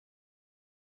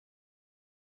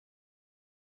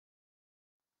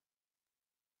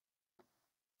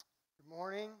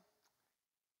Morning.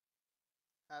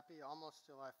 Happy almost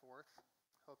July 4th.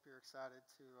 Hope you're excited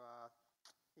to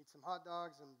eat some hot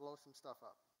dogs and blow some stuff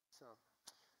up. So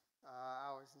I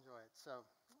always enjoy it. So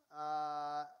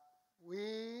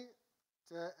we,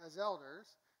 as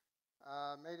elders,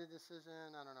 made a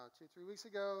decision, I don't know, 2, 3 weeks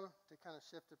ago to kind of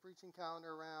shift the preaching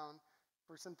calendar around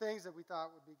for some things that we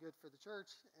thought would be good for the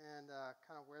church and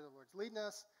kind of where the Lord's leading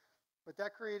us. But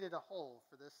that created a hole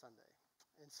for this Sunday.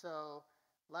 And so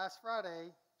last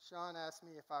Friday, Sean asked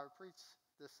me if I would preach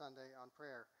this Sunday on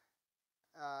prayer.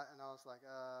 And I was like,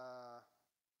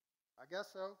 I guess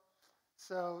so.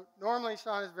 So normally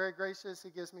Sean is very gracious. He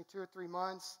gives me 2 or 3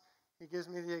 months. He gives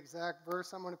me the exact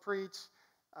verse I'm going to preach.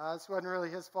 This wasn't really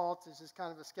his fault. It's just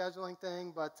kind of a scheduling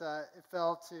thing, but it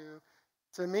fell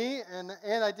to me, and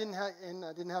I didn't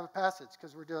have a passage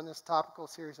because we're doing this topical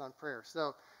series on prayer.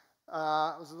 So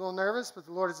I was a little nervous, but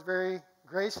the Lord is very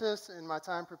gracious in my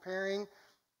time preparing.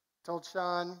 Told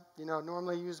Sean,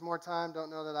 normally use more time. Don't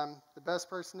know that I'm the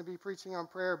best person to be preaching on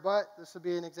prayer, but this will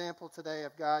be an example today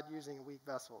of God using a weak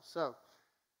vessel. So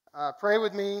pray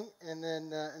with me, and then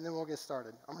we'll get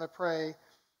started. I'm going to pray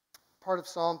part of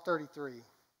Psalm 33.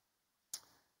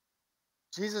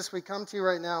 Jesus, we come to you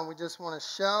right now, and we just want to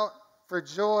shout for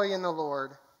joy in the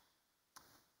Lord.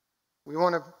 We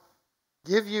want to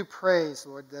give you praise,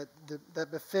 Lord,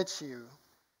 that befits you.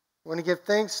 We want to give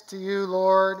thanks to you,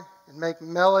 Lord, and make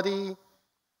melody.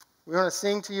 We want to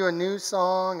sing to you a new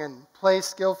song and play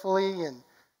skillfully and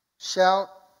shout.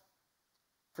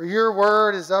 For your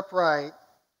word is upright,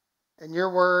 and your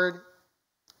word,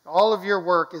 all of your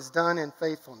work is done in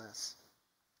faithfulness.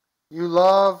 You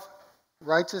love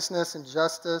righteousness and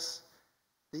justice.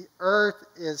 The earth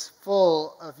is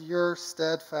full of your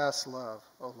steadfast love,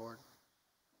 O Lord.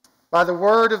 By the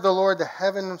word of the Lord the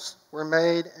heavens were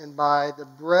made, and by the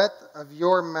breath of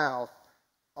your mouth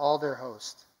all their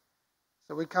host.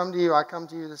 So we come to you. I come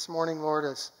to you this morning, Lord,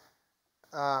 as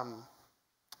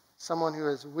someone who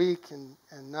is weak and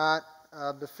not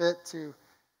befit to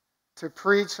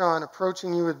preach on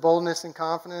approaching you with boldness and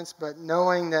confidence, but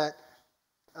knowing that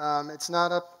it's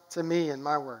not up to me and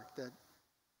my work, that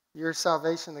your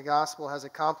salvation, the gospel, has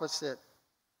accomplished it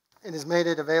and has made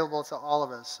it available to all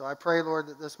of us. So I pray, Lord,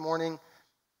 that this morning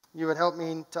you would help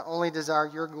me to only desire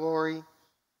your glory.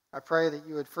 I pray that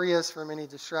you would free us from any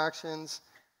distractions.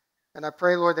 And I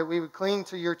pray, Lord, that we would cling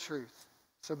to your truth.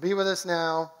 So be with us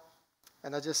now.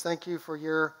 And I just thank you for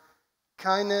your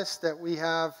kindness that we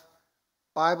have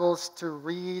Bibles to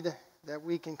read, that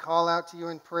we can call out to you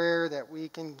in prayer, that we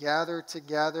can gather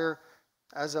together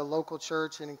as a local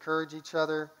church and encourage each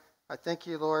other. I thank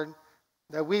you, Lord,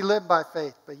 that we live by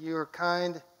faith, but you are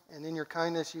kind, and in your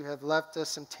kindness you have left us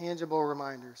some tangible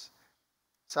reminders.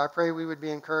 So I pray we would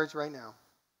be encouraged right now.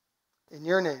 In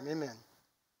your name, amen.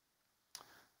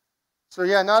 So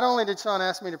not only did Sean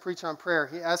ask me to preach on prayer,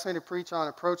 he asked me to preach on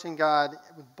approaching God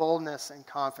with boldness and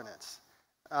confidence,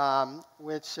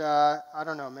 which, I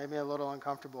don't know, made me a little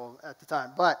uncomfortable at the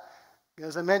time. But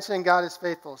as I mentioned, God is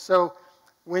faithful. So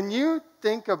when you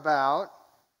think about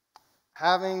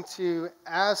having to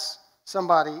ask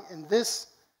somebody in this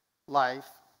life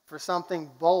for something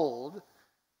bold,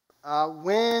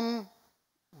 when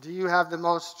do you have the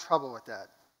most trouble with that?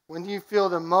 When do you feel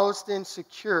the most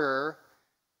insecure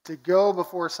to go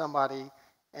before somebody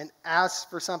and ask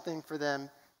for something for them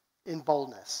in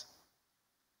boldness?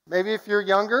 Maybe if you're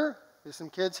younger, there's some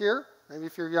kids here, maybe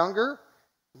if you're younger,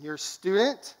 you're a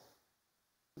student,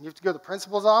 and you have to go to the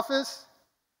principal's office,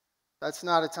 that's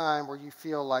not a time where you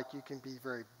feel like you can be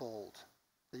very bold.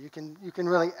 That you can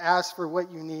really ask for what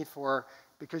you need for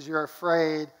because you're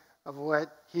afraid of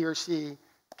what he or she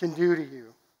can do to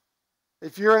you.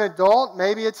 If you're an adult,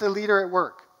 maybe it's a leader at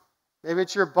work. Maybe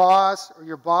it's your boss or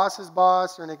your boss's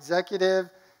boss or an executive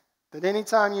that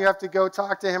anytime you have to go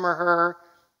talk to him or her,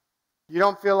 you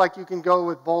don't feel like you can go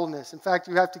with boldness. In fact,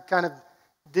 you have to kind of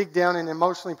dig down and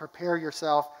emotionally prepare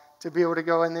yourself to be able to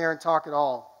go in there and talk at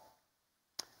all.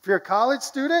 If you're a college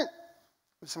student,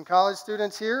 there's some college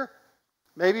students here,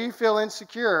 maybe you feel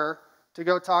insecure to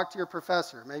go talk to your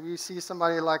professor. Maybe you see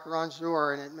somebody like Ron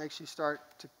Jour and it makes you start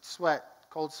to sweat,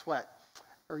 cold sweat.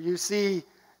 Or you see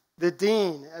the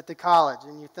dean at the college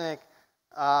and you think,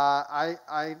 I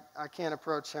can't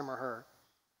approach him or her.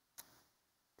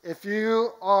 If you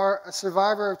are a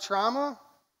survivor of trauma,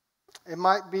 it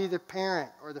might be the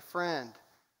parent or the friend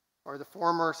or the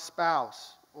former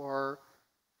spouse or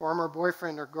former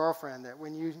boyfriend or girlfriend that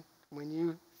when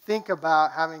you think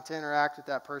about having to interact with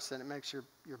that person, it makes your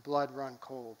blood run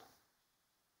cold.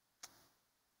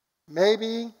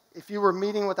 Maybe if you were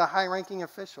meeting with a high-ranking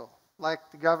official,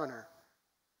 like the governor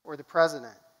or the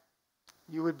president,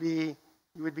 you would be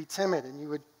You would be timid and you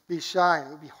would be shy, and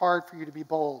it would be hard for you to be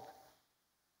bold.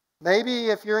 Maybe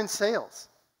if you're in sales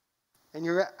and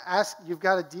you've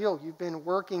got a deal, you've been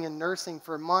working and nursing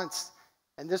for months,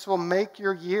 and this will make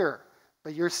your year,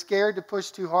 but you're scared to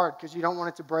push too hard because you don't want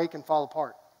it to break and fall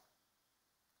apart.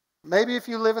 Maybe if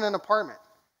you live in an apartment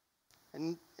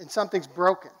and something's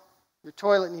broken, your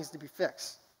toilet needs to be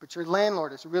fixed, but your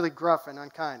landlord is really gruff and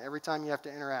unkind every time you have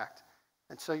to interact.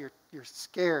 And so you're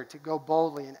scared to go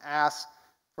boldly and ask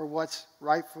for what's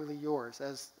rightfully yours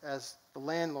as the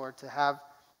landlord, to have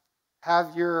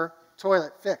your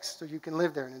toilet fixed so you can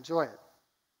live there and enjoy it.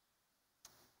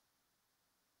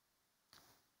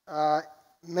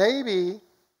 Maybe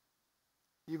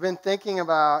you've been thinking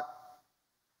about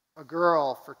a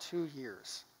girl for 2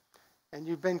 years, and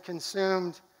you've been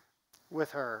consumed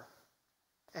with her,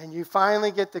 and you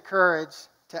finally get the courage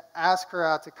to ask her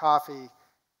out to coffee,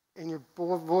 and your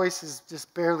voice is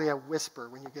just barely a whisper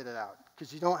when you get it out,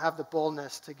 because you don't have the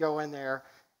boldness to go in there.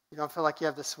 You don't feel like you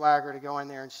have the swagger to go in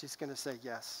there and she's going to say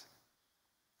yes.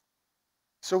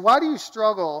 So why do you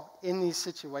struggle in these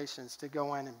situations to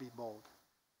go in and be bold?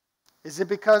 Is it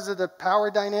because of the power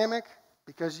dynamic?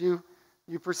 Because you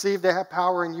perceive they have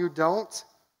power and you don't?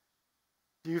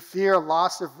 Do you fear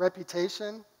loss of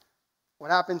reputation? What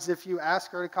happens if you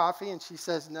ask her to coffee and she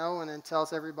says no and then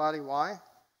tells everybody why?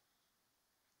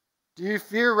 Do you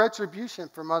fear retribution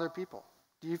from other people?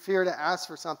 Do you fear to ask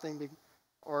for something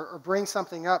or bring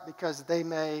something up because they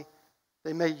may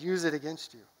use it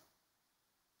against you?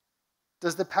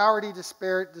 Does the power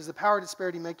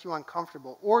disparity make you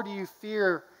uncomfortable? Or do you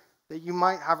fear that you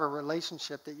might have a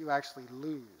relationship that you actually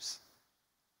lose?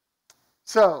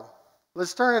 So,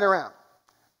 let's turn it around.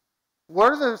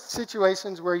 What are the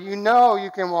situations where you know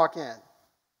you can walk in?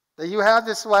 That you have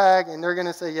the swag and they're going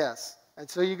to say yes. And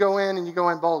so you go in and you go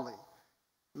in boldly.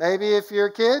 Maybe if you're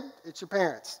a kid, it's your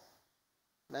parents.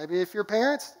 Maybe if you're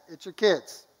parents, it's your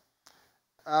kids.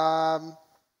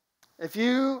 If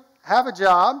you have a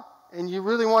job and you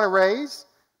really want a raise,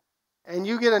 and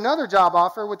you get another job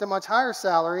offer with a much higher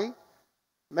salary,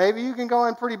 maybe you can go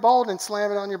in pretty bold and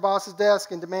slam it on your boss's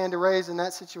desk and demand a raise in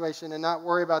that situation and not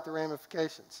worry about the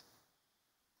ramifications.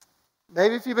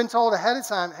 Maybe if you've been told ahead of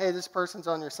time, hey, this person's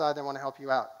on your side, they want to help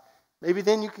you out. Maybe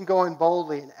then you can go in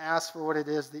boldly and ask for what it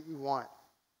is that you want.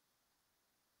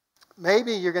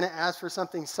 Maybe you're going to ask for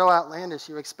something so outlandish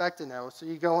you expect to know, so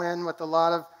you go in with a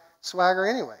lot of swagger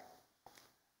anyway.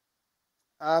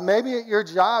 Maybe at your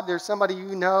job, there's somebody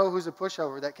you know who's a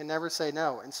pushover that can never say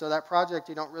no, and so that project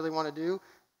you don't really want to do,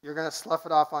 you're going to slough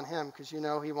it off on him because you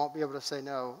know he won't be able to say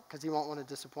no because he won't want to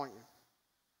disappoint you.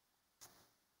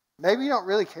 Maybe you don't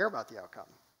really care about the outcome.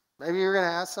 Maybe you're going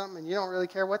to ask something and you don't really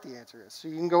care what the answer is, so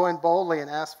you can go in boldly and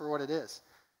ask for what it is.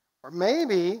 Or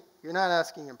maybe you're not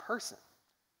asking in person.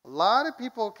 A lot of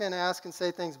people can ask and say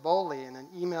things boldly in an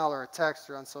email or a text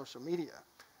or on social media.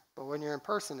 But when you're in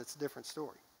person, it's a different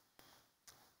story.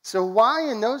 So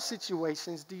why in those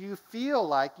situations do you feel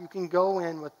like you can go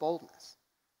in with boldness?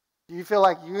 Do you feel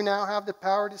like you now have the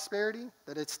power disparity,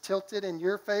 that it's tilted in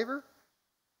your favor?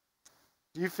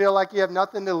 Do you feel like you have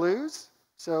nothing to lose,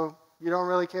 so you don't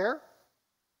really care?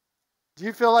 Do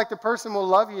you feel like the person will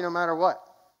love you no matter what?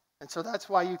 And so that's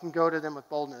why you can go to them with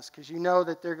boldness, because you know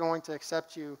that they're going to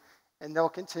accept you and they'll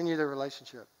continue the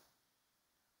relationship.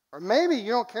 Or maybe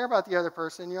you don't care about the other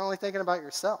person, you're only thinking about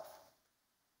yourself.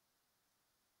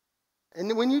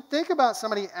 And when you think about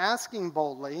somebody asking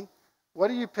boldly, what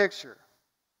do you picture?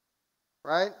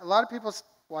 Right? A lot of people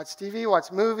watch TV,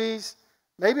 watch movies.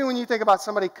 Maybe when you think about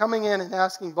somebody coming in and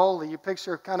asking boldly, you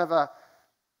picture kind of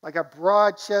like a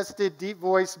broad-chested,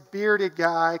 deep-voiced, bearded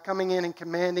guy coming in and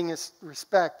commanding his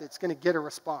respect that's going to get a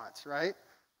response, right?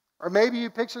 Or maybe you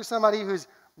picture somebody who's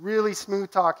really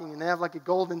smooth-talking and they have like a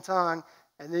golden tongue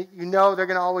and you know they're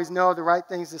going to always know the right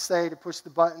things to say to push the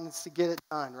buttons to get it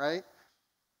done, right?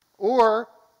 Or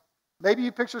maybe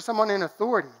you picture someone in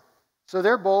authority. So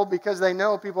they're bold because they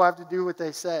know people have to do what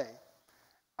they say.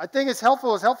 I think it's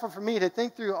helpful for me to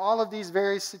think through all of these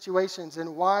various situations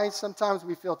and why sometimes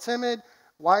we feel timid,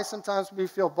 why sometimes we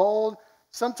feel bold.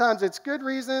 Sometimes it's good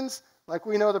reasons, like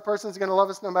we know the person's going to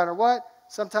love us no matter what.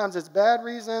 Sometimes it's bad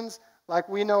reasons, like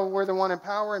we know we're the one in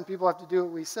power and people have to do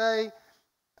what we say.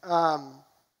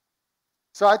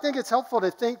 So I think it's helpful to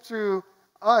think through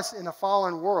us in a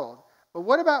fallen world. But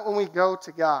what about when we go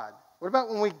to God? What about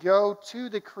when we go to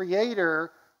the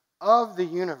creator of the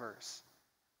universe?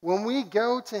 When we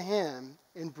go to him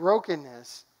in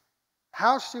brokenness,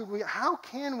 how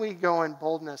can we go in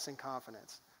boldness and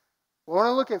confidence? We want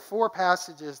to look at 4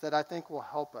 passages that I think will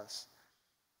help us.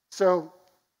 So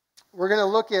we're going to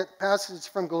look at passages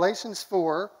from Galatians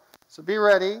 4. So be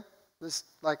ready. Just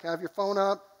like have your phone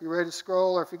up, be ready to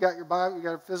scroll, or if you got your Bible, you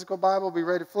got a physical Bible, be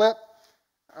ready to flip.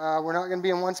 We're not going to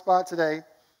be in one spot today.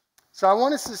 So I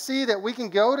want us to see that we can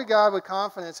go to God with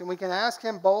confidence and we can ask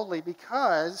him boldly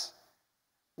because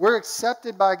we're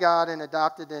accepted by God and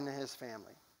adopted into his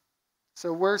family.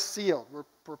 So we're sealed.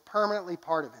 We're permanently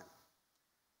part of him.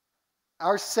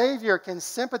 Our Savior can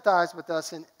sympathize with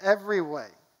us in every way.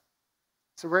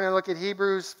 So we're going to look at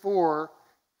Hebrews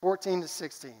 4:14 to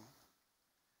 16.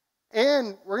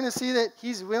 And we're going to see that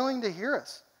he's willing to hear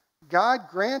us. God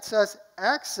grants us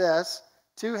access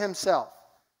to himself.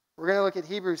 We're going to look at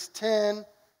Hebrews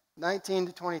 10:19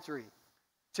 to 23.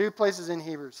 2 places in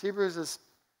Hebrews. Hebrews is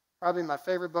probably my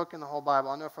favorite book in the whole Bible.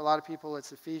 I know for a lot of people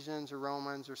it's Ephesians or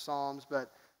Romans or Psalms, but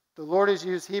the Lord has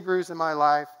used Hebrews in my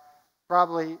life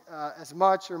probably as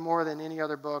much or more than any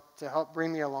other book to help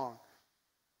bring me along.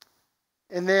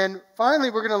 And then finally,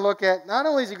 we're going to look at not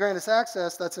only does he grant us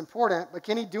access, that's important, but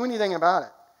can he do anything about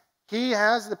it? He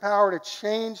has the power to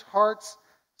change hearts,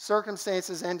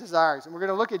 circumstances, and desires. And we're going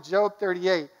to look at Job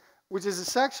 38, which is a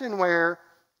section where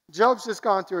Job's just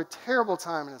gone through a terrible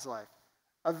time in his life,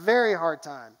 a very hard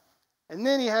time. And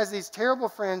then he has these terrible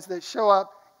friends that show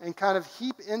up and kind of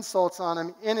heap insults on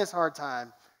him in his hard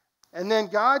time. And then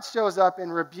God shows up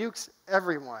and rebukes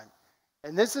everyone.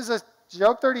 And this is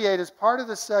Job 38 is part of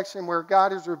the section where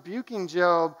God is rebuking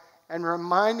Job and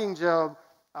reminding Job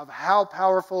of how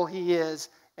powerful he is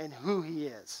and who he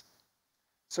is.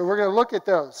 So we're going to look at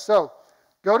those. So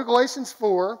go to Galatians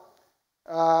 4.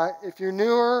 If you're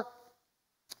newer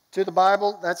to the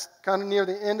Bible, that's kind of near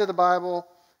the end of the Bible.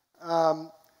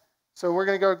 So we're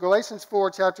going to go to Galatians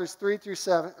 4, chapter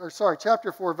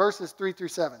 4, verses 3 through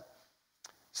 7.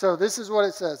 So this is what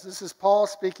it says. This is Paul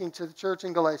speaking to the church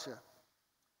in Galatia.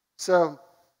 So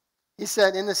he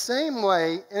said, in the same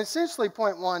way, and essentially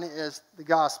point 1 is the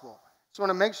gospel. Just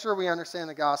want to make sure we understand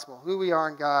the gospel, who we are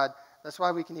in God. That's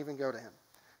why we can even go to him.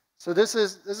 So this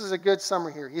is a good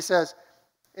summary here. He says,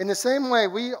 in the same way,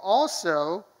 we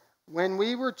also, when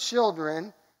we were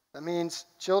children, that means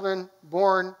children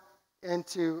born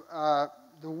into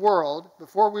the world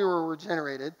before we were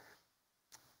regenerated,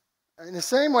 in the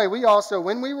same way, we also,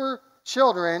 when we were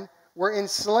children, were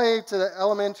enslaved to the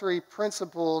elementary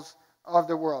principles of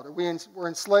the world. We were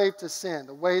enslaved to sin,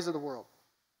 the ways of the world.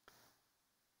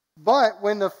 But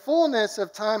when the fullness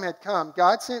of time had come,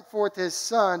 God sent forth his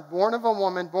Son, born of a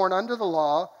woman, born under the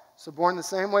law, so born the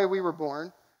same way we were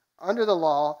born, under the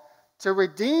law, to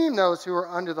redeem those who are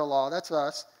under the law, that's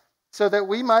us, so that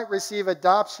we might receive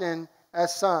adoption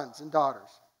as sons and daughters.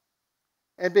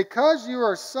 And because you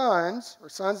are sons, or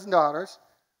sons and daughters,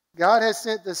 God has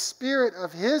sent the Spirit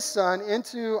of his Son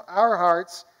into our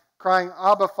hearts, crying,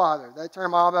 Abba, Father. That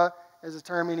term Abba is a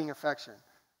term meaning affection.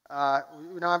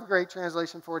 We don't have a great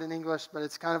translation for it in English, but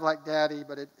it's kind of like daddy,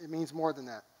 but it means more than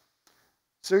that.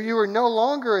 So you are no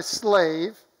longer a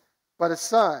slave, but a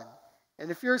son. And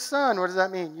if you're a son, what does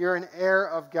that mean? You're an heir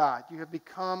of God. You have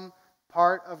become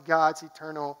part of God's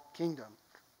eternal kingdom.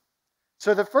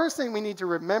 So the first thing we need to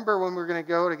remember when we're going to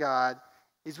go to God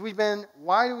is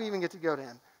why do we even get to go to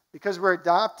him? Because we're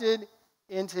adopted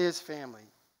into his family.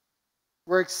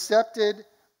 We're accepted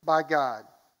by God.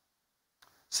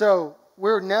 So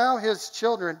we're now his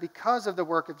children because of the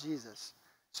work of Jesus.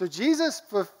 So Jesus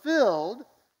fulfilled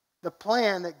the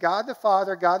plan that God the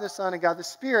Father, God the Son, and God the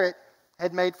Spirit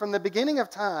had made from the beginning of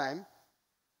time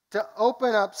to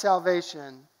open up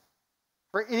salvation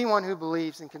for anyone who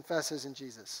believes and confesses in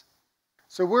Jesus.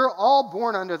 So we're all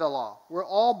born under the law. We're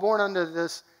all born under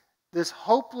this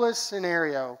hopeless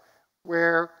scenario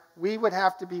where we would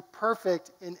have to be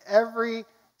perfect in every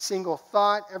single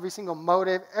thought, every single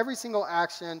motive, every single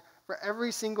action, for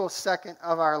every single second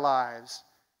of our lives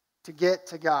to get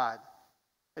to God.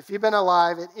 If you've been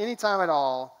alive at any time at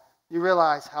all, you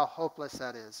realize how hopeless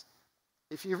that is.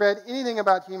 If you've read anything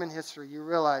about human history, you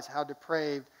realize how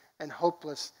depraved and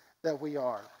hopeless that we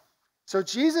are. So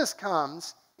Jesus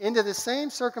comes into the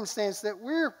same circumstance that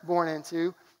we're born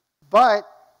into, but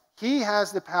he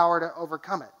has the power to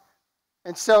overcome it.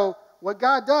 And so what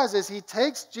God does is he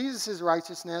takes Jesus'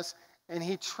 righteousness and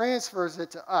he transfers it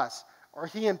to us, or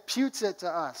he imputes it to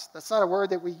us. That's not a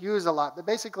word that we use a lot, but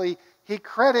basically he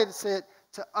credits it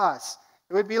to us.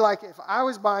 It would be like if I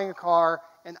was buying a car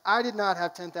and I did not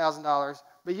have $10,000,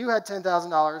 but you had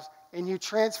 $10,000 and you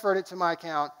transferred it to my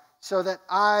account so that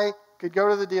I could go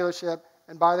to the dealership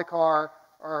and buy the car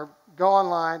or go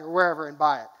online or wherever and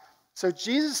buy it. So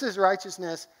Jesus'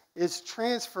 righteousness is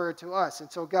transferred to us.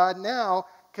 And so God now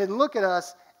can look at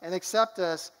us and accept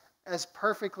us as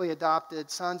perfectly adopted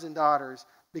sons and daughters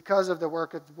because of the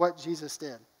work of what Jesus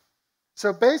did.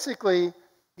 So basically,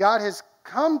 God has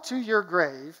come to your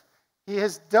grave He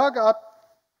has dug up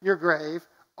your grave,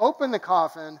 opened the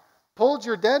coffin, pulled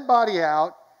your dead body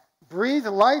out, breathed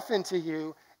life into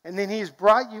you, and then he's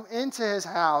brought you into his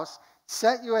house,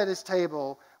 set you at his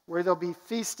table, where there'll be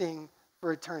feasting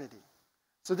for eternity.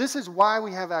 So this is why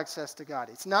we have access to God.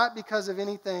 It's not because of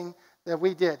anything that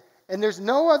we did. And there's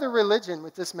no other religion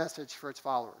with this message for its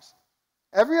followers.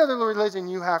 Every other religion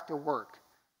you have to work.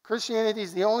 Christianity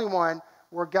is the only one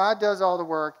where God does all the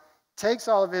work, takes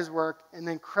all of his work, and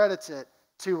then credits it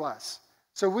to us.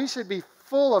 So we should be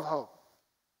full of hope.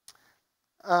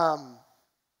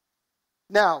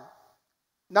 Now,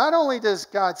 not only does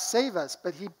God save us,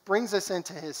 but he brings us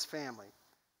into his family.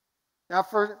 Now,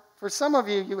 for some of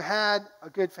you, you had a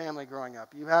good family growing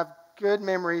up. You have good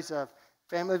memories of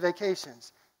family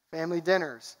vacations, family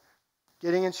dinners,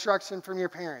 getting instruction from your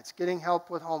parents, getting help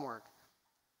with homework.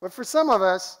 But for some of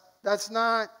us, that's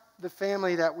not the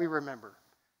family that we remember.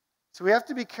 So we have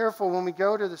to be careful when we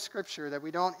go to the scripture that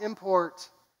we don't import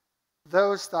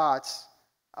those thoughts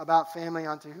about family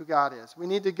onto who God is. We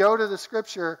need to go to the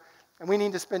scripture, and we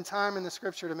need to spend time in the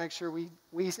scripture to make sure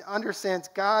we understand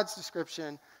God's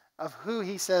description of who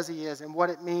he says he is and what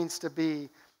it means to be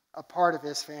a part of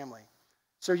his family.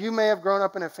 So you may have grown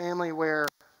up in a family where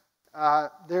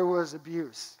there was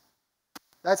abuse.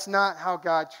 That's not how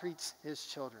God treats his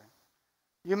children.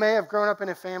 You may have grown up in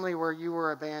a family where you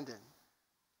were abandoned.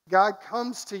 God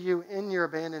comes to you in your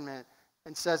abandonment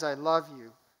and says, I love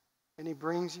you, and he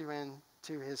brings you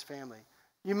into his family.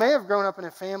 You may have grown up in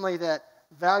a family that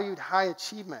valued high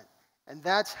achievement, and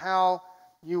that's how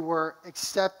you were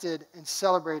accepted and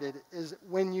celebrated, is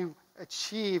when you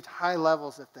achieved high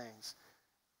levels of things.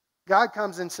 God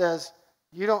comes and says,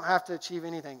 you don't have to achieve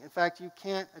anything. In fact, you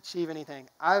can't achieve anything.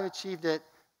 I've achieved it,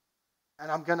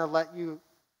 and I'm going to let you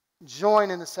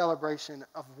join in the celebration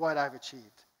of what I've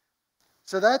achieved.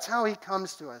 So that's how he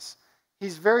comes to us.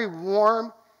 He's very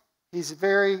warm. He's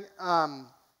very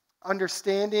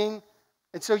understanding.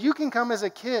 And so you can come as a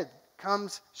kid,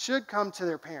 should come to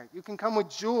their parent. You can come with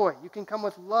joy. You can come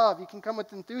with love. You can come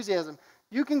with enthusiasm.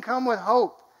 You can come with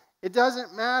hope. It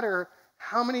doesn't matter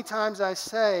how many times I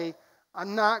say,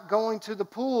 I'm not going to the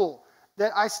pool,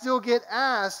 that I still get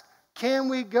asked, can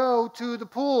we go to the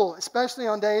pool, especially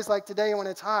on days like today when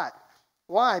it's hot.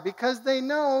 Why? Because they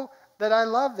know that I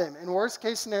love them. In worst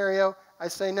case scenario, I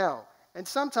say no. And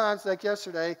sometimes, like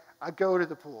yesterday, I go to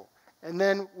the pool. And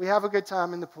then we have a good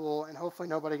time in the pool, and hopefully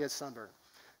nobody gets sunburned.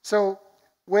 So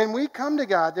when we come to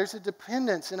God, there's a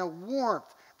dependence and a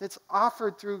warmth that's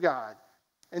offered through God.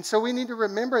 And so we need to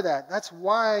remember that. That's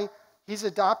why he's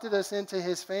adopted us into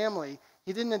his family.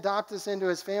 He didn't adopt us into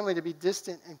his family to be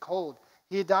distant and cold.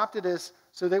 He adopted us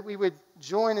so that we would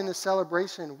join in the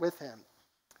celebration with him.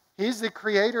 He's the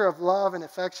creator of love and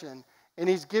affection, and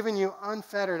he's given you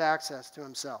unfettered access to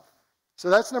himself. So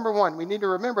that's number one. We need to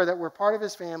remember that we're part of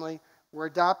his family. We're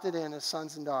adopted in as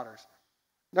sons and daughters.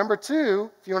 Number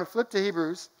two, if you want to flip to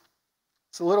Hebrews,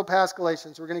 it's a little past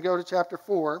Galatians. We're going to go to chapter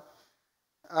 4,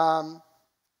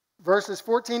 verses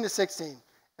 14 to 16.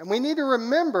 And we need to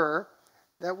remember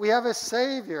that we have a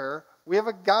Savior, we have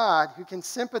a God who can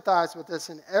sympathize with us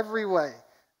in every way.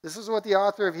 This is what the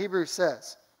author of Hebrews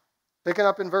says. Picking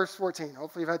up in verse 14.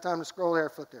 Hopefully you've had time to scroll there,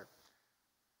 flip there.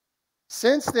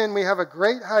 Since then we have a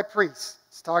great high priest,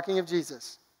 it's talking of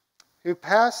Jesus, who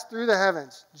passed through the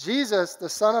heavens, Jesus, the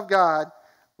Son of God.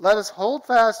 Let us hold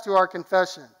fast to our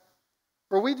confession.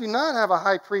 For we do not have a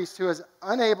high priest who is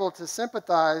unable to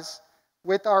sympathize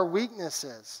with our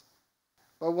weaknesses,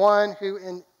 but one who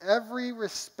in every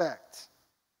respect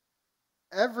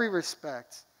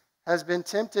has been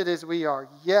tempted as we are,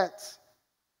 yet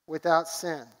without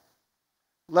sin.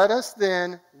 Let us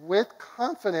then, with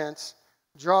confidence,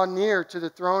 draw near to the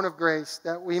throne of grace,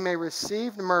 that we may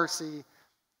receive mercy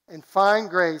and find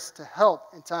grace to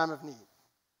help in time of need.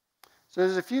 So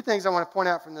there's a few things I want to point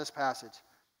out from this passage.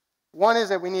 One is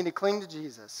that we need to cling to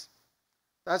Jesus.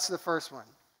 That's the first one.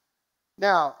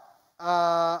 Now,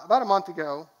 about a month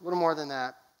ago, a little more than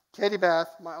that, Katie Beth,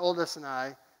 my oldest, and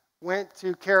I went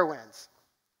to Carowinds.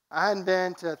 I hadn't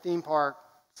been to a theme park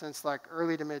since like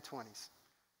early to mid-20s.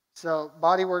 So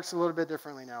body works a little bit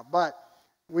differently now. But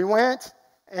we went,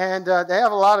 and they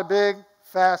have a lot of big,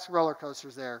 fast roller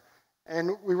coasters there.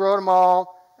 And we rode them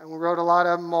all, and we rode a lot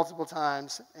of them multiple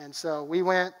times. And so we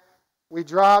went, we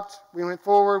dropped, we went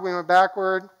forward, we went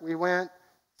backward, we went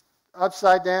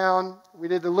upside down, we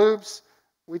did the loops,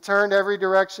 we turned every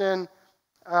direction.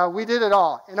 We did it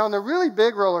all. And on the really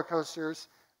big roller coasters,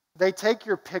 they take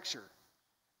your picture.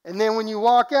 And then when you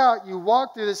walk out, you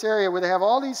walk through this area where they have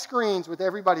all these screens with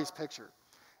everybody's picture.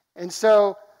 And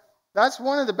so that's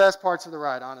one of the best parts of the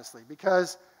ride, honestly,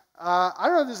 because I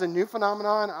don't know if this is a new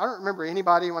phenomenon. I don't remember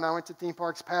anybody when I went to theme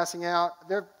parks passing out.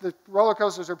 The roller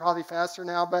coasters are probably faster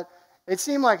now, but it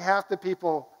seemed like half the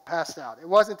people passed out. It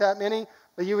wasn't that many,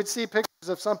 but you would see pictures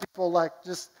of some people like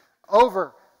just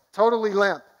totally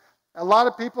limp. A lot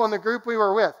of people in the group we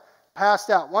were with passed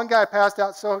out. One guy passed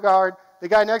out so hard, the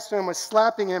guy next to him was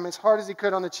slapping him as hard as he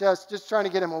could on the chest, just trying to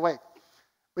get him awake.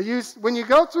 But when you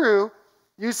go through,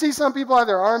 you see some people have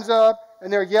their arms up,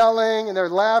 and they're yelling, and they're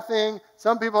laughing.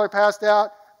 Some people are passed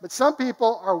out, but some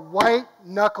people are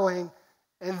white-knuckling,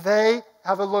 and they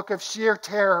have a look of sheer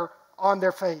terror on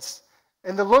their face.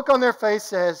 And the look on their face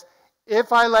says,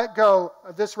 if I let go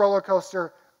of this roller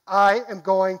coaster, I am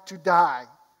going to die.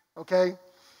 Okay?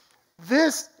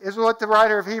 This is what the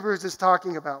writer of Hebrews is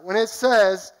talking about. When it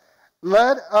says,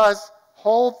 let us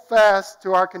hold fast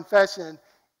to our confession,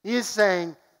 he is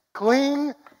saying,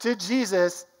 cling to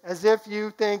Jesus as if you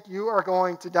think you are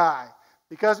going to die.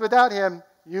 Because without him,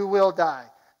 you will die.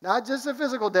 Not just a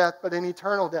physical death, but an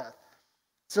eternal death.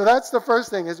 So that's the first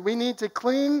thing, is we need to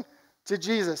cling to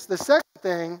Jesus. The second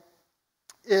thing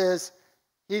is,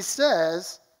 he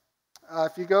says,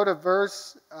 if you go to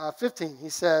verse 15, he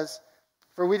says,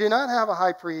 for we do not have a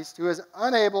high priest who is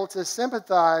unable to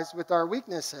sympathize with our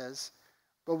weaknesses,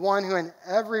 but one who in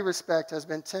every respect has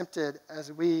been tempted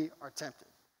as we are tempted.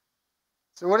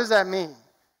 So what does that mean?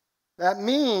 That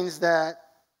means that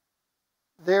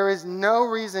there is no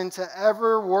reason to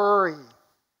ever worry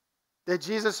that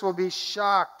Jesus will be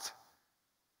shocked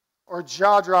or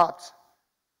jaw-dropped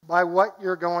by what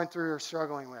you're going through or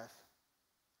struggling with.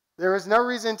 There is no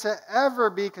reason to ever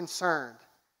be concerned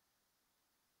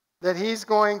that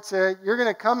you're going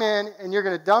to come in and you're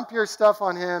going to dump your stuff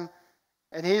on him,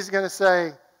 and he's going to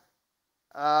say,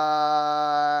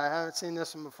 I haven't seen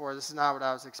this one before. This is not what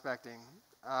I was expecting.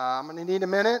 I'm going to need a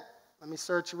minute. Let me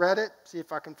search Reddit, see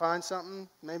if I can find something.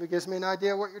 Maybe it gives me an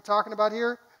idea what you're talking about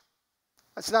here.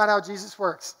 That's not how Jesus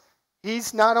works.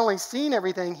 He's not only seen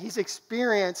everything, he's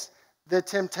experienced the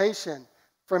temptation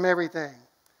from everything.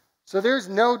 So there's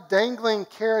no dangling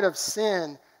carrot of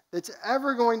sin that's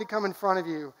ever going to come in front of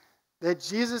you that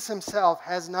Jesus himself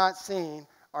has not seen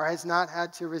or has not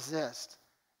had to resist.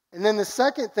 And then the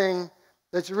second thing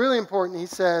that's really important, he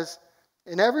says,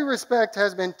 in every respect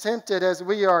has been tempted as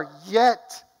we are,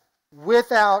 yet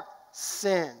without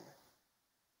sin.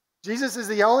 Jesus is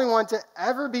the only one to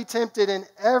ever be tempted in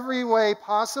every way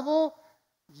possible,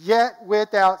 yet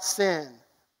without sin.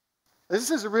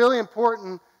 This is really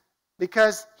important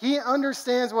because he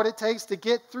understands what it takes to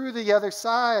get through the other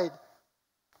side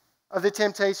of the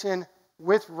temptation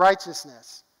with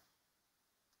righteousness.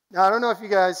 Now, I don't know if you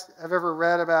guys have ever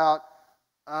read about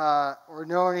or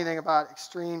know anything about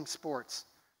extreme sports.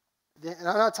 And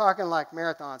I'm not talking like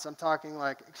marathons. I'm talking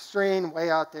like extreme, way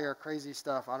out there, crazy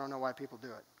stuff. I don't know why people do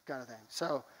it, kind of thing.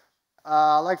 So,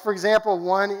 like for example,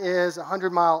 one is a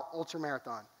 100-mile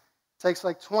ultramarathon. It takes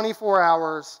like 24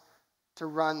 hours to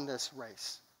run this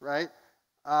race, right?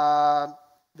 I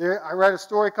read a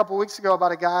story a couple weeks ago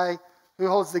about a guy who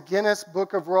holds the Guinness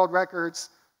Book of World Records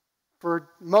for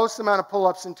most amount of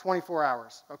pull-ups in 24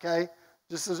 hours, okay?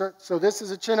 So this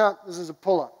is a chin-up, this is a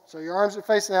pull-up. So your arms are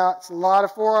facing out. It's a lot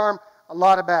of forearm, a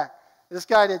lot of back. This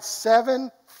guy did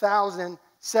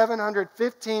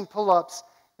 7,715 pull-ups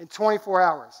in 24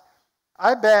 hours.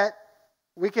 I bet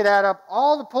we could add up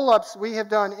all the pull-ups we have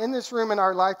done in this room in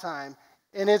our lifetime,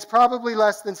 and it's probably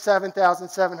less than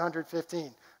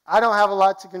 7,715. I don't have a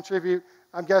lot to contribute.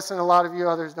 I'm guessing a lot of you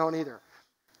others don't either.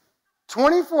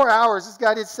 24 hours, this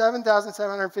guy did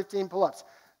 7,715 pull-ups.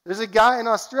 There's a guy, an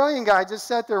Australian guy, just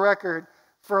set the record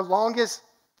for longest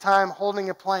time holding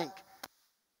a plank.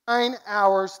 9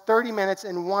 hours, 30 minutes,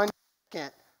 and 1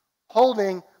 second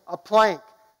holding a plank.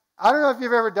 I don't know if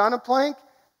you've ever done a plank.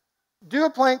 Do a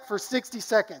plank for 60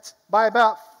 seconds. By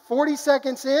about 40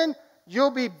 seconds in,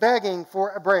 you'll be begging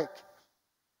for a break.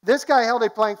 This guy held a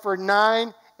plank for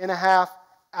 9.5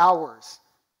 hours.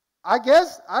 I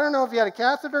don't know if he had a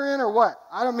catheter in or what.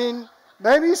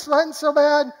 Maybe he's sweating so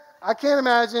bad, I can't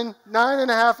imagine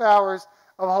 9.5 hours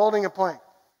of holding a plank.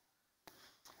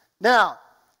 Now,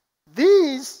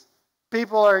 these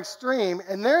people are extreme,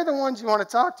 and they're the ones you want to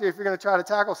talk to if you're going to try to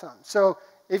tackle something. So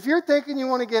if you're thinking you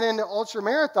want to get into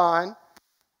ultramarathon,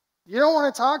 you don't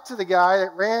want to talk to the guy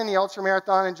that ran the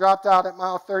ultramarathon and dropped out at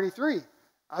mile 33.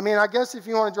 I guess if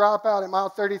you want to drop out at mile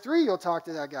 33, you'll talk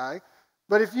to that guy.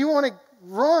 But if you want to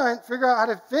figure out how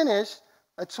to finish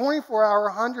a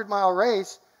 24-hour, 100-mile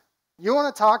race, you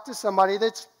want to talk to somebody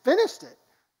that's finished it.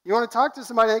 You want to talk to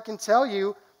somebody that can tell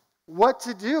you what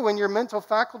to do when your mental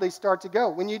faculties start to go.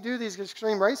 When you do these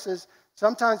extreme races,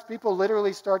 sometimes people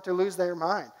literally start to lose their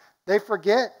mind. They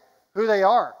forget who they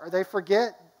are, or they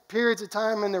forget periods of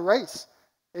time in the race.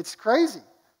 It's crazy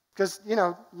because,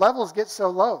 levels get so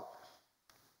low.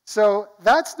 So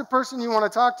that's the person you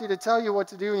want to talk to tell you what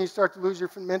to do when you start to lose your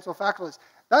mental faculties.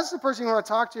 That's the person you want to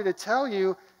talk to tell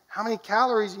you how many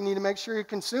calories you need to make sure you're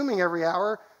consuming every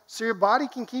hour so your body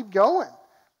can keep going.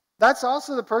 That's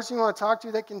also the person you want to talk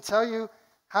to that can tell you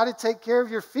how to take care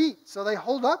of your feet so they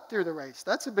hold up through the race.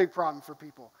 That's a big problem for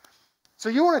people. So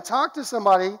you want to talk to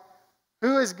somebody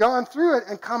who has gone through it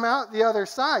and come out the other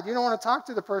side. You don't want to talk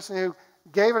to the person who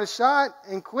gave it a shot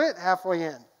and quit halfway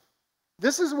in.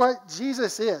 This is what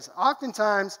Jesus is.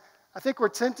 Oftentimes, I think we're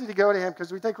tempted to go to him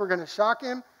because we think we're going to shock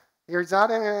him, he's not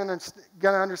going to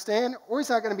understand, or he's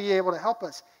not going to be able to help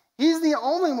us. He's the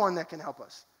only one that can help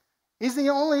us. He's the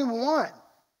only one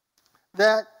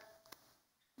that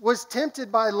was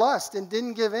tempted by lust and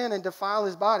didn't give in and defile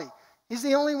his body. He's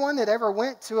the only one that ever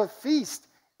went to a feast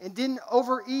and didn't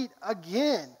overeat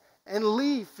again and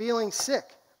leave feeling sick.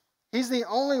 He's the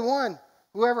only one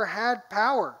who ever had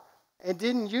power and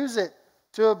didn't use it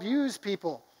to abuse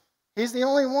people. He's the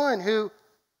only one who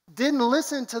didn't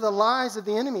listen to the lies of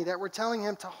the enemy that were telling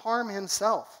him to harm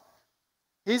himself.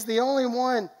 He's the only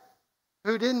one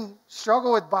who didn't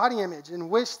struggle with body image and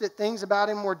wish that things about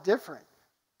him were different.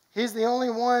 He's the only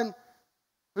one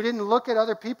who didn't look at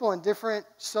other people in different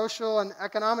social and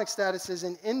economic statuses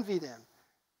and envy them.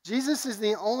 Jesus is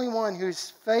the only one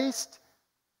who's faced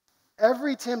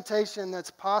every temptation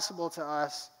that's possible to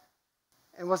us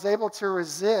and was able to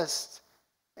resist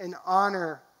and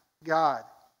honor God.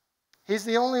 He's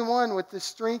the only one with the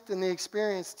strength and the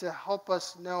experience to help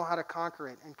us know how to conquer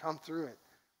it and come through it.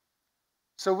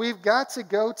 So we've got to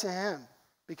go to him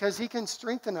because he can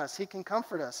strengthen us. He can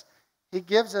comfort us. He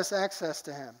gives us access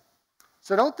to him.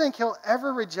 So don't think he'll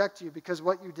ever reject you because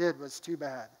what you did was too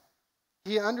bad.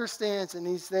 He understands and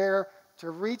he's there to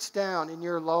reach down in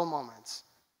your low moments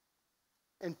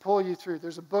and pull you through.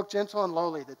 There's a book, Gentle and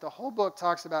Lowly, that the whole book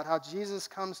talks about how Jesus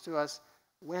comes to us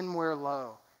when we're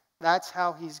low. That's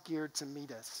how he's geared to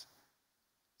meet us.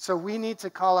 So we need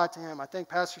to call out to him. I think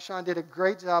Pastor Sean did a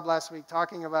great job last week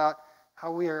talking about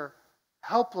how we are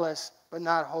helpless but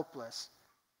not hopeless.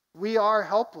 We are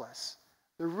helpless.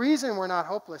 The reason we're not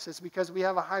hopeless is because we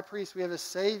have a high priest, we have a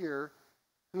Savior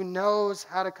who knows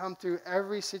how to come through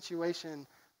every situation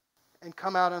and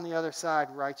come out on the other side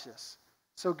righteous.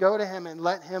 So go to him and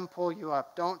let him pull you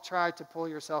up. Don't try to pull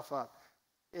yourself up.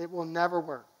 It will never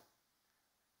work.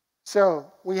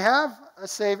 So we have a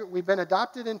Savior. We've been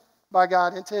adopted by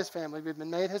God into his family. We've been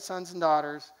made his sons and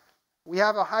daughters. We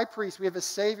have a high priest. We have a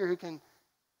Savior who can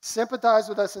sympathize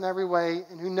with us in every way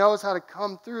and who knows how to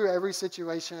come through every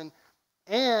situation.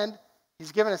 And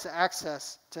he's given us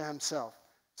access to himself.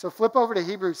 So flip over to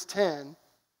Hebrews 10.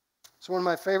 It's one of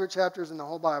my favorite chapters in the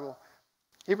whole Bible.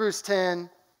 Hebrews 10,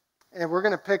 and we're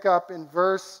going to pick up in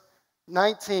verse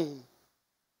 19.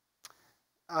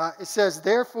 It says,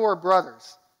 "Therefore,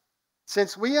 brothers,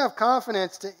 since we have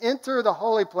confidence to enter the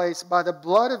holy place by the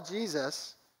blood of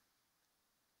Jesus,"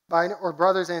 or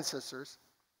brothers and sisters,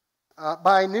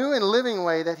 "by a new and living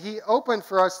way that he opened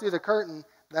for us through the curtain,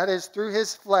 that is, through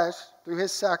his flesh, through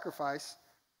his sacrifice.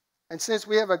 And since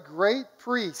we have a great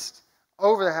priest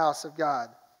over the house of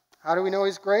God." How do we know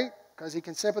he's great? Because he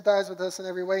can sympathize with us in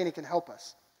every way and he can help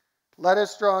us. "Let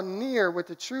us draw near with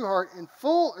a true heart in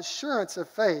full assurance of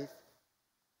faith,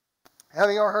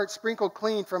 having our hearts sprinkled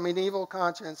clean from an evil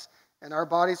conscience and our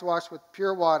bodies washed with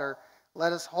pure water.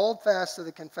 Let us hold fast to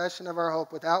the confession of our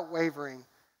hope without wavering,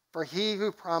 for he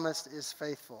who promised is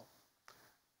faithful."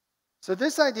 So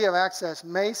this idea of access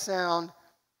may sound,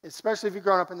 especially if you've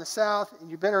grown up in the South and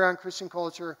you've been around Christian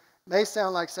culture, may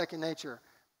sound like second nature.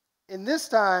 In this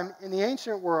time, in the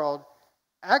ancient world,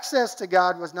 access to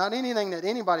God was not anything that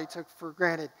anybody took for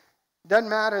granted. It doesn't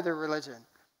matter the religion.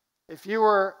 If you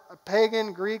were a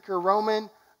pagan, Greek, or Roman,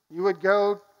 you would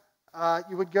go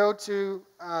to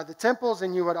the temples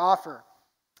and you would offer.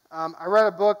 I read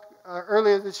a book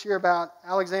earlier this year about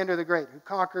Alexander the Great, who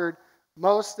conquered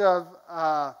most of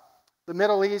the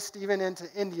Middle East, even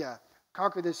into India.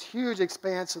 Conquered this huge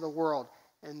expanse of the world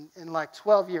in like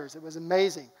 12 years. It was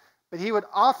amazing. But he would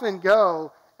often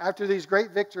go, after these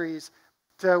great victories,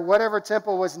 to whatever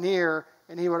temple was near,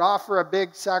 and he would offer a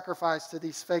big sacrifice to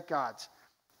these fake gods.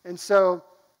 And so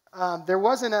there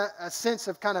wasn't a sense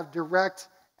of kind of direct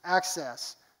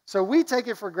access. So we take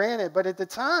it for granted, but at the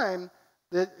time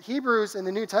that Hebrews in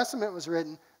the New Testament was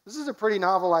written, this is a pretty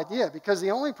novel idea, because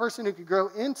the only person who could go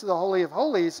into the Holy of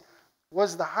Holies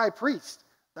was the high priest.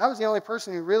 That was the only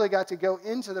person who really got to go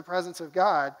into the presence of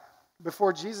God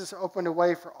before Jesus opened a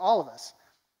way for all of us.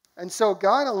 And so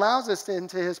God allows us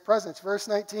into his presence. Verse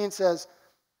 19 says,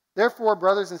 Therefore,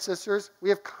 brothers and sisters, we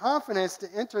have confidence to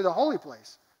enter the holy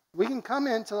place. We can come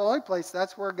into the holy place.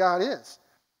 That's where God is.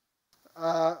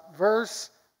 Verse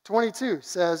 22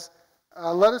 says,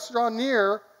 let us draw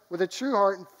near with a true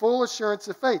heart and full assurance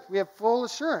of faith. We have full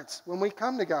assurance when we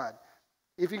come to God.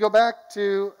 If you go back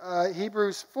to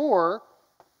Hebrews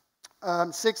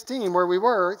 4:16, where we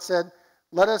were, it said,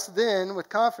 let us then with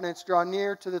confidence draw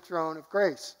near to the throne of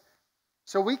grace.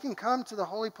 So we can come to the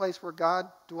holy place where God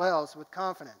dwells with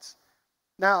confidence.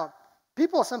 Now,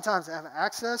 people sometimes have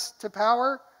access to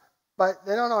power, but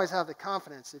they don't always have the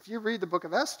confidence. If you read the book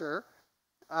of Esther,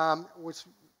 which,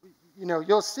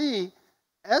 you'll see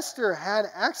Esther had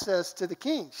access to the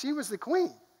king. She was the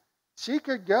queen. She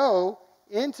could go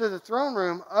into the throne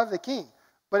room of the king.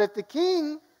 But if the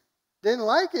king didn't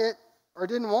like it or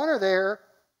didn't want her there,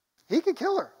 he could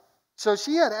kill her. So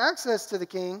she had access to the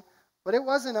king, but it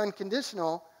wasn't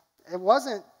unconditional. It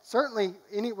wasn't certainly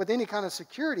with any kind of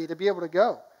security to be able to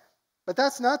go. But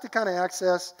that's not the kind of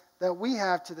access that we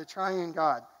have to the triune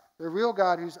God, the real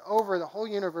God who's over the whole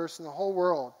universe and the whole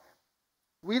world.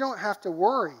 We don't have to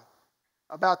worry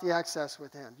about the access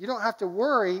with him. You don't have to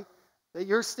worry that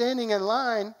you're standing in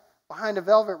line behind a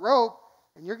velvet rope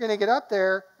and you're going to get up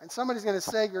there and somebody's going to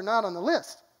say you're not on the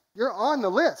list. You're on the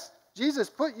list. Jesus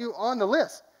put you on the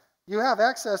list. You have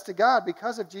access to God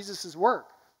because of Jesus' work.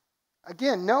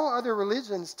 Again, no other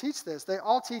religions teach this. They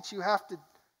all teach you have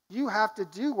to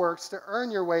do works to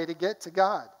earn your way to get to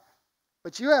God.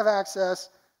 But you have access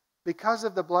because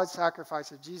of the blood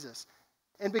sacrifice of Jesus.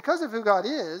 And because of who God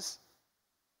is,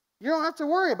 you don't have to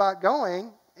worry about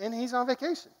going and he's on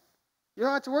vacation. You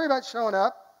don't have to worry about showing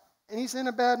up and he's in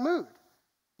a bad mood.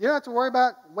 You don't have to worry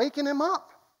about waking him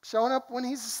up, showing up when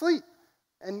he's asleep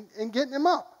and getting him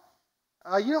up.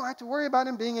 You don't have to worry about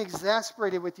him being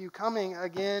exasperated with you coming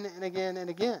again and again and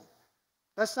again.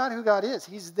 That's not who God is.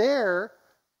 He's there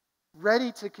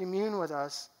ready to commune with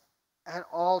us at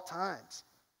all times.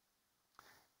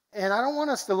 And I don't want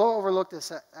us to overlook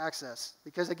this access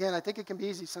because, again, I think it can be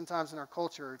easy sometimes in our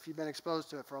culture if you've been exposed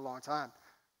to it for a long time.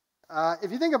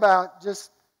 If you think about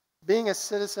just being a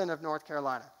citizen of North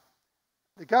Carolina,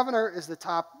 the governor is the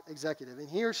top executive, and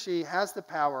he or she has the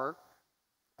power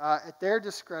at their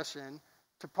discretion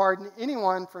to pardon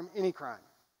anyone from any crime.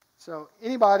 So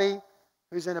anybody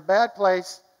who's in a bad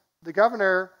place, the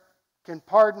governor can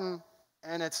pardon,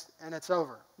 and it's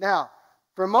over. Now,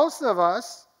 for most of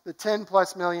us, the 10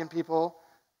 plus million people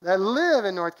that live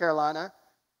in North Carolina,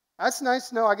 that's nice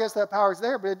to know. I guess that power's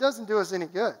there, but it doesn't do us any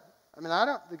good. I mean,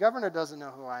 the governor doesn't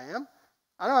know who I am.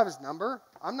 I don't have his number.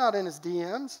 I'm not in his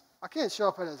DMs. I can't show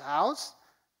up at his house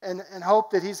and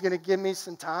hope that he's going to give me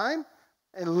some time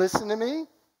and listen to me.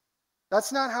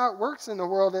 That's not how it works in the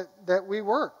world that we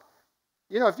work.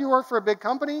 If you work for a big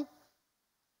company,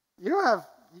 you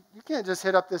can't just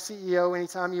hit up the CEO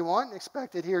anytime you want and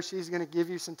expect that he or she's going to give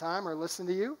you some time or listen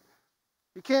to you.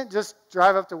 You can't just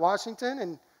drive up to Washington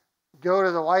and go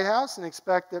to the White House and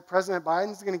expect that President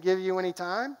Biden's going to give you any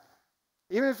time.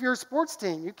 Even if you're a sports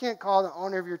team, you can't call the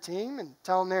owner of your team and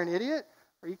tell them they're an idiot,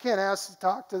 or you can't ask to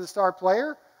talk to the star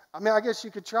player. I mean, I guess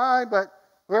you could try, but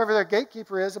whoever their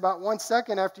gatekeeper is, about 1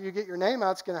 second after you get your name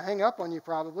out, it's going to hang up on you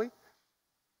probably.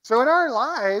 So in our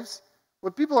lives,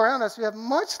 with people around us who have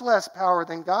much less power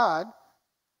than God,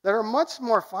 that are much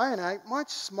more finite, much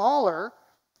smaller,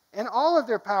 and all of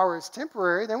their power is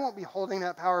temporary. They won't be holding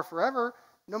that power forever,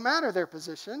 no matter their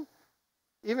position.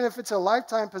 Even if it's a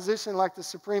lifetime position like the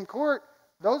Supreme Court,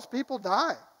 those people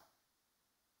die.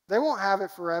 They won't have it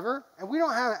forever, and we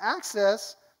don't have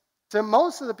access to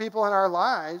most of the people in our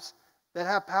lives that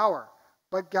have power.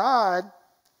 But God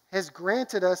has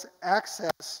granted us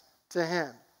access to him.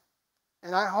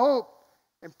 And I hope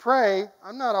and pray,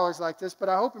 I'm not always like this, but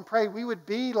I hope and pray we would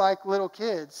be like little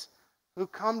kids who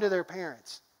come to their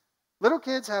parents. Little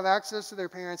kids have access to their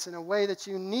parents in a way that's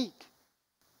unique.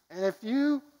 And if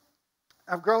you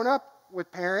have grown up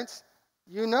with parents,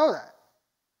 you know that.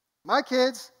 My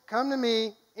kids come to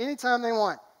me anytime they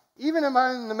want. Even if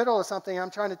I'm in the middle of something, I'm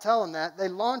trying to tell them that, they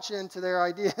launch into their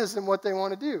ideas and what they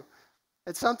want to do.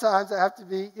 And sometimes I have to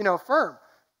be, firm.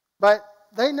 But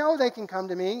they know they can come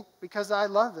to me because I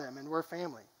love them and we're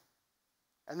family.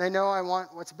 And they know I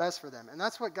want what's best for them. And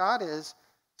that's what God is.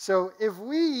 So if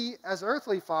we, as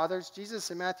earthly fathers,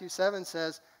 Jesus in Matthew 7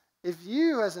 says, if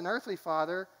you as an earthly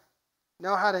father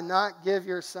know how to not give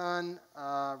your son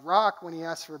a rock when he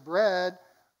asks for bread,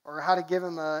 or how to give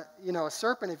him a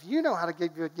serpent, if you know how to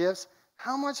give good gifts,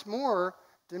 how much more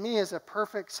to me as a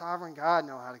perfect sovereign God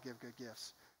know how to give good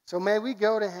gifts. So may we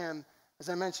go to him, as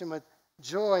I mentioned, with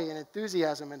joy and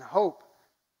enthusiasm and hope.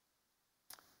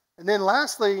 And then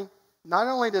lastly, not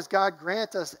only does God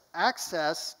grant us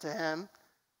access to him,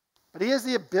 but he has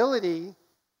the ability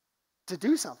to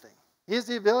do something. He has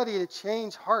the ability to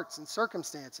change hearts and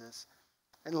circumstances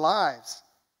and lives.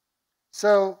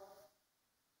 So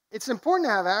it's important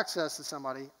to have access to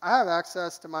somebody. I have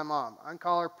access to my mom. I can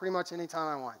call her pretty much anytime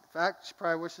I want. In fact, she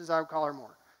probably wishes I would call her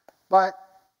more. But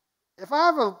if I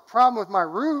have a problem with my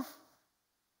roof,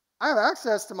 I have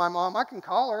access to my mom. I can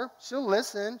call her. She'll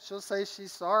listen. She'll say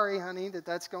she's sorry, honey,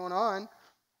 that's going on.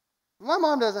 My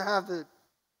mom doesn't have the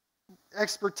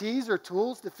expertise or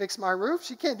tools to fix my roof.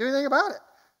 She can't do anything about it.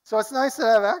 So it's nice to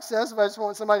have access if I just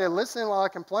want somebody to listen while I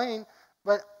complain.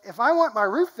 But if I want my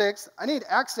roof fixed, I need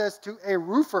access to a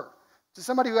roofer, to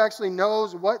somebody who actually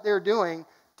knows what they're doing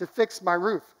to fix my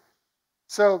roof.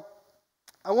 So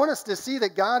I want us to see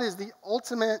that God is the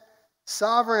ultimate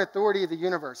sovereign authority of the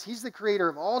universe. He's the creator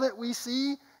of all that we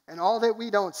see and all that we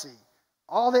don't see.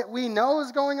 All that we know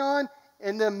is going on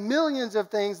and the millions of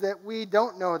things that we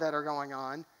don't know that are going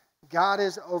on. God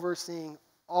is overseeing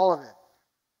all of it.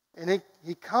 And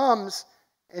he comes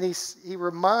and he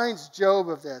reminds Job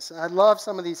of this. And I love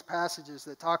some of these passages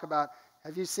that talk about,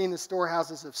 have you seen the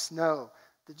storehouses of snow?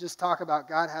 That just talk about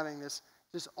God having this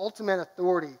ultimate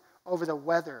authority over the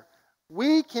weather.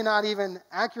 We cannot even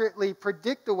accurately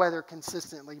predict the weather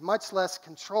consistently, much less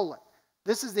control it.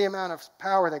 This is the amount of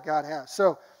power that God has.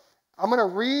 So I'm going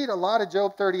to read a lot of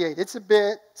Job 38. It's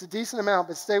a decent amount,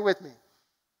 but stay with me.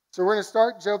 So we're going to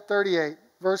start Job 38,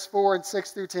 verse 4 and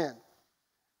 6 through 10.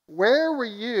 Where were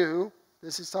you,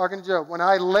 this is talking to Job, when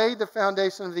I laid the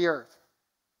foundation of the earth?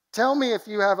 Tell me if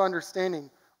you have understanding.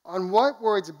 On what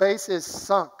were its bases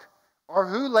sunk? Or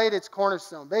who laid its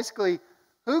cornerstone? Basically,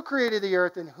 who created the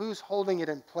earth and who's holding it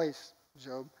in place,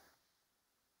 Job?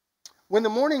 When the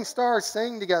morning stars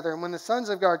sang together and when the sons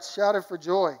of God shouted for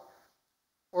joy,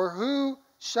 or who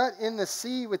shut in the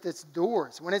sea with its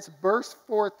doors, when it's burst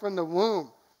forth from the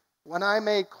womb, when I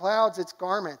made clouds its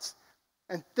garments,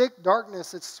 and thick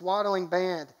darkness its swaddling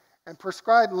band, and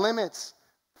prescribed limits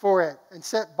for it, and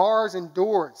set bars and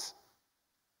doors,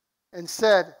 and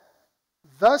said,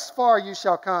 thus far you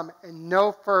shall come, and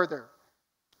no further,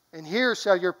 and here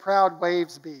shall your proud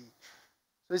waves be.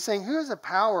 So he's saying, who has the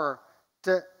power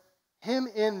to hem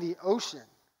in the ocean?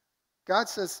 God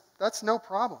says, that's no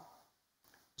problem.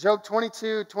 Job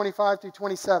 22, 25 through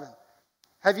 27.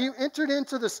 Have you entered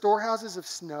into the storehouses of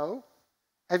snow?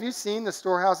 Have you seen the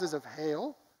storehouses of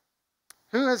hail?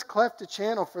 Who has cleft a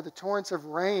channel for the torrents of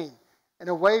rain, and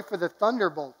a way for the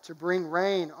thunderbolt to bring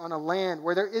rain on a land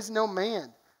where there is no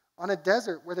man, on a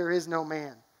desert where there is no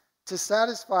man, to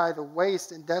satisfy the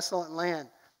waste and desolate land,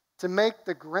 to make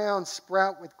the ground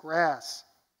sprout with grass?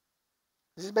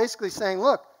 This is basically saying,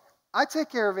 look, I take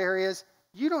care of areas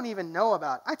you don't even know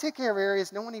about. I take care of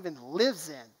areas no one even lives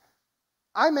in.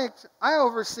 I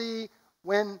oversee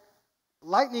when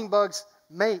lightning bugs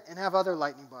mate and have other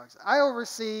lightning bugs. I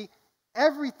oversee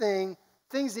everything,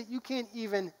 things that you can't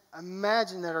even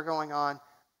imagine that are going on.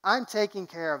 I'm taking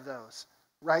care of those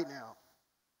right now.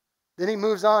 Then he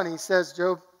moves on. He says,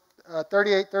 Job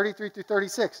 38, 33 through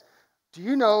 36. Do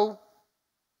you know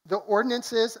the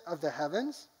ordinances of the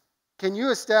heavens? Can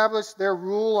you establish their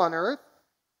rule on earth?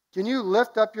 Can you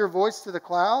lift up your voice to the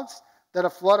clouds, that a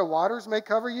flood of waters may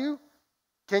cover you?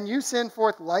 Can you send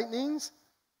forth lightnings,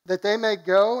 that they may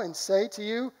go and say to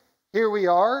you, here we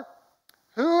are?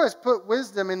 Who has put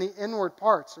wisdom in the inward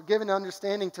parts, or given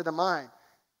understanding to the mind?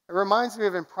 It reminds me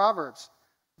of in Proverbs,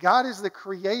 God is the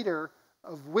creator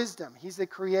of wisdom. He's the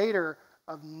creator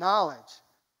of knowledge.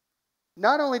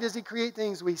 Not only does he create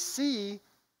things we see,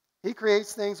 he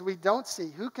creates things we don't see.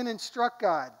 Who can instruct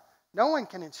God? No one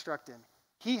can instruct him.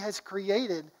 He has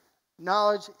created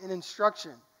knowledge and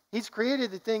instruction. He's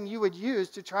created the thing you would use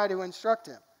to try to instruct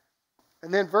him.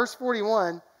 And then verse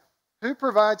 41, who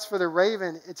provides for the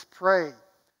raven its prey,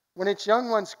 when its young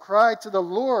ones cry to the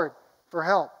Lord for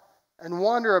help and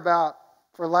wander about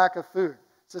for lack of food?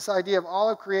 It's this idea of all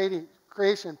of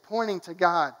creation pointing to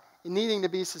God and needing to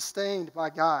be sustained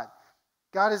by God.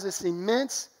 God is this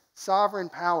immense sovereign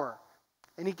power,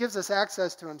 and he gives us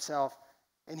access to himself,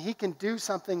 and he can do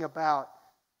something about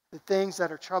the things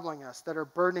that are troubling us, that are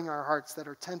burdening our hearts, that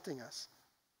are tempting us.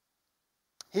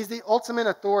 He's the ultimate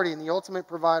authority and the ultimate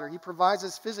provider. He provides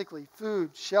us physically,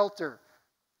 food, shelter.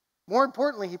 More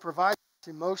importantly, he provides us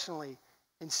emotionally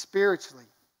and spiritually.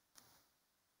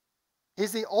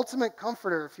 He's the ultimate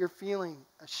comforter if you're feeling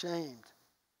ashamed.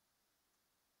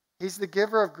 He's the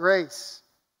giver of grace.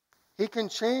 He can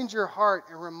change your heart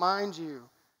and remind you,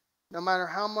 no matter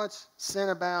how much sin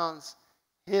abounds,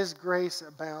 his grace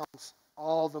abounds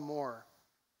all the more.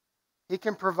 He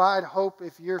can provide hope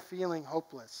if you're feeling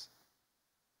hopeless.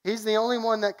 He's the only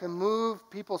one that can move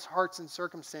people's hearts and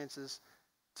circumstances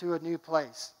to a new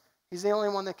place. He's the only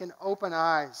one that can open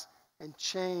eyes and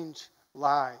change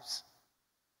lives.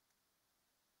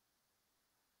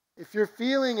 If you're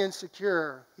feeling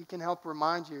insecure, he can help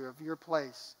remind you of your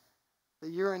place, that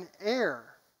you're an heir.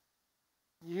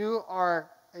 You are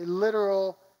a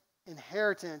literal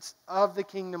inheritance of the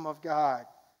kingdom of God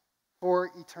for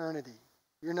eternity.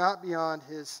 You're not beyond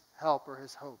his help or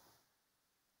his hope.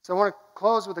 So I want to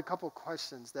close with a couple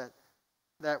questions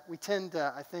that we tend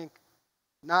to, I think,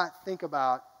 not think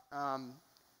about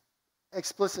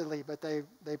explicitly, but they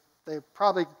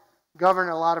probably govern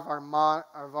a lot of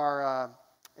our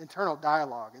internal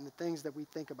dialogue and the things that we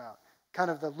think about,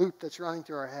 kind of the loop that's running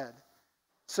through our head.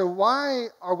 So why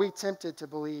are we tempted to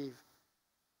believe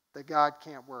that God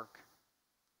can't work?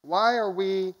 Why are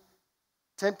we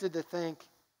tempted to think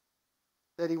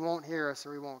that he won't hear us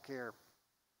or he won't care?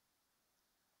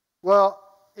 Well,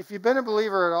 if you've been a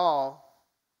believer at all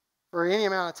for any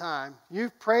amount of time,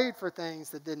 you've prayed for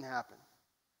things that didn't happen.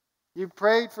 You've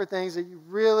prayed for things that you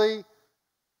really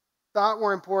thought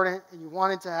were important and you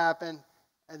wanted to happen,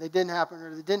 and they didn't happen,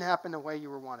 or they didn't happen the way you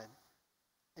were wanted,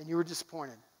 and you were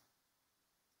disappointed.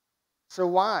 So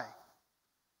why?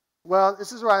 Well,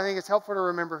 this is where I think it's helpful to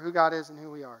remember who God is and who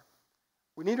we are.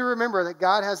 We need to remember that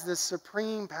God has this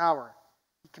supreme power.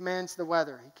 He commands the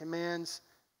weather. He commands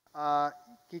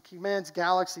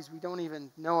galaxies we don't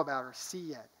even know about or see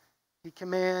yet. He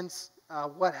commands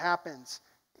what happens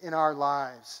in our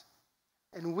lives.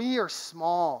 And we are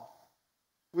small.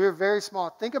 We are very small.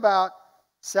 Think about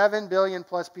 7 billion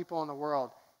plus people in the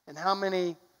world and how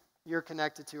many you're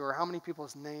connected to, or how many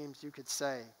people's names you could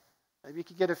say. Maybe you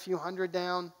could get a few hundred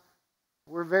down.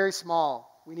 We're very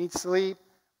small. We need sleep.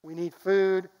 We need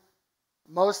food.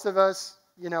 Most of us,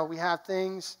 we have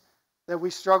things that we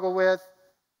struggle with.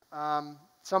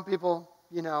 Some people,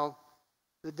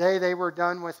 the day they were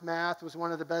done with math was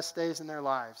one of the best days in their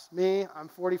lives. Me, I'm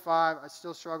 45. I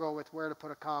still struggle with where to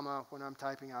put a comma when I'm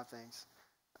typing out things.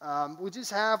 We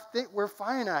just we're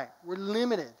finite. We're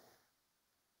limited.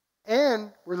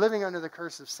 And we're living under the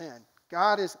curse of sin.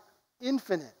 God is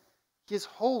infinite. He is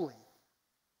holy.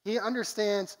 He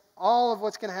understands all of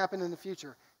what's going to happen in the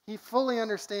future. He fully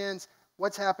understands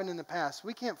what's happened in the past.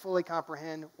 We can't fully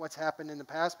comprehend what's happened in the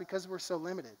past because we're so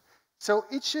limited. So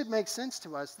it should make sense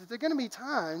to us that there are going to be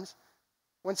times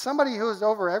when somebody who is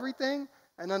over everything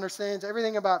and understands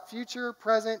everything about future,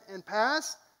 present, and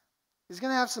past is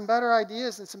going to have some better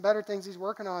ideas and some better things he's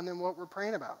working on than what we're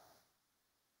praying about.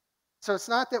 So it's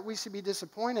not that we should be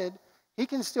disappointed. He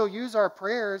can still use our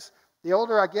prayers. The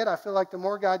older I get, I feel like the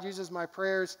more God uses my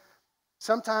prayers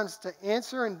sometimes to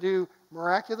answer and do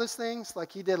miraculous things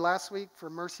like he did last week for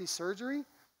Mercy's surgery.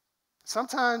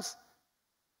 Sometimes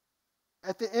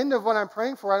at the end of what I'm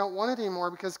praying for, I don't want it anymore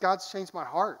because God's changed my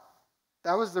heart.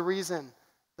 That was the reason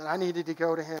that I needed to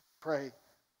go to him and pray.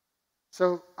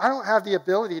 So I don't have the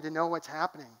ability to know what's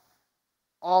happening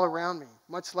all around me,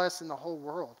 much less in the whole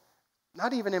world,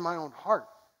 not even in my own heart.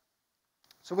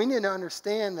 So we need to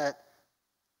understand that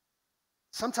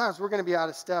sometimes we're going to be out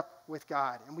of step with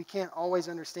God, and we can't always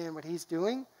understand what he's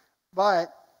doing,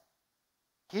 but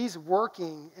he's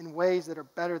working in ways that are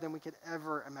better than we could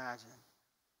ever imagine.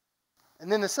 And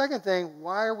then the second thing,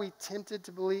 why are we tempted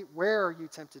to believe? Where are you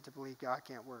tempted to believe God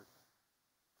can't work?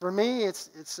 For me,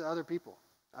 it's other people.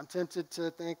 I'm tempted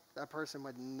to think that person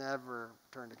would never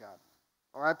turn to God.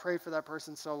 Or I prayed for that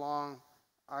person so long,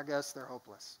 I guess they're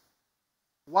hopeless.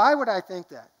 Why would I think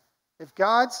that? If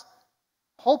God's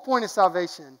whole point of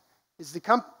salvation is to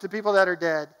come to people that are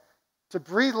dead, to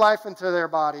breathe life into their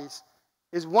bodies,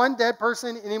 is one dead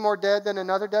person any more dead than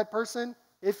another dead person?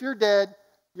 If you're dead,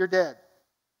 you're dead.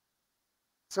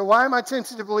 So why am I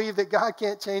tempted to believe that God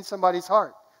can't change somebody's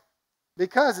heart?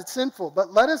 Because it's sinful.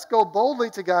 But let us go boldly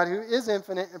to God, who is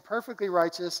infinite and perfectly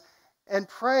righteous, and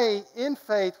pray in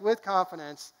faith with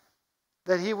confidence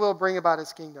that he will bring about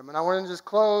his kingdom. And I want to just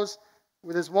close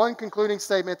with this one concluding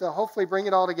statement that hopefully bring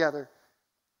it all together.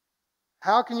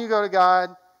 How can you go to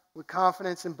God with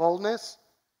confidence and boldness?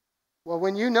 Well,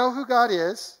 when you know who God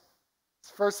is, it's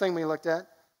the first thing we looked at,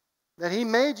 that he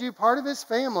made you part of his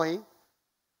family,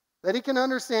 that he can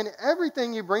understand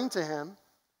everything you bring to him,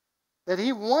 that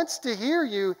he wants to hear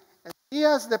you, and he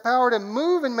has the power to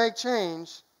move and make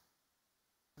change,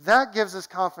 that gives us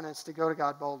confidence to go to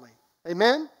God boldly.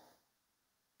 Amen?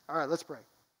 All right, let's pray.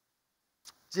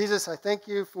 Jesus, I thank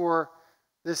you for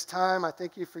this time. I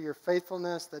thank you for your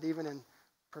faithfulness, that even in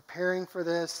preparing for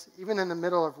this, even in the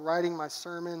middle of writing my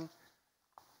sermon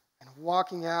and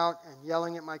walking out and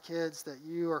yelling at my kids, that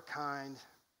you are kind.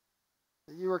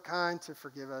 That you are kind to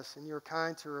forgive us, and you are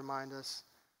kind to remind us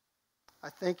I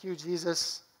thank you,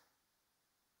 Jesus,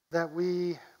 that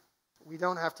we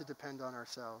don't have to depend on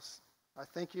ourselves. I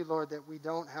thank you, Lord, that we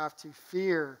don't have to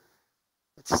fear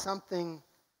that something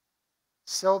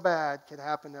so bad could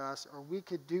happen to us, or we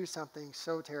could do something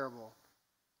so terrible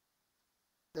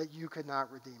that you could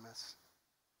not redeem us.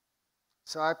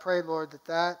 So I pray, Lord,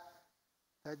 that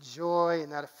joy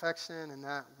and that affection and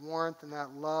that warmth and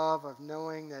that love of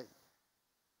knowing that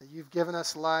you've given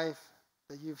us life,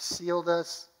 that you've sealed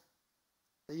us,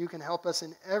 that you can help us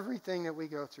in everything that we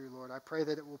go through, Lord. I pray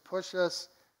that it will push us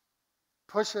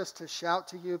to shout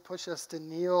to you, push us to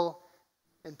kneel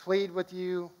and plead with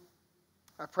you.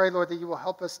 I pray, Lord, that you will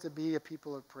help us to be a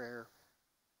people of prayer.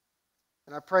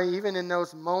 And I pray even in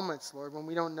those moments, Lord, when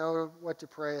we don't know what to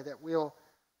pray, that we'll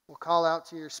call out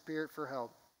to your Spirit for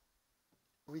help.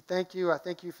 We thank you. I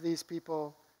thank you for these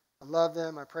people. I love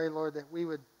them. I pray, Lord, that we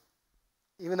would,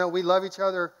 even though we love each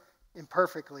other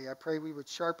imperfectly, I pray we would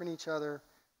sharpen each other,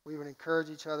 we would encourage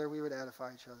each other, we would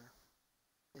edify each other.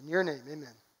 In your name,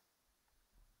 amen.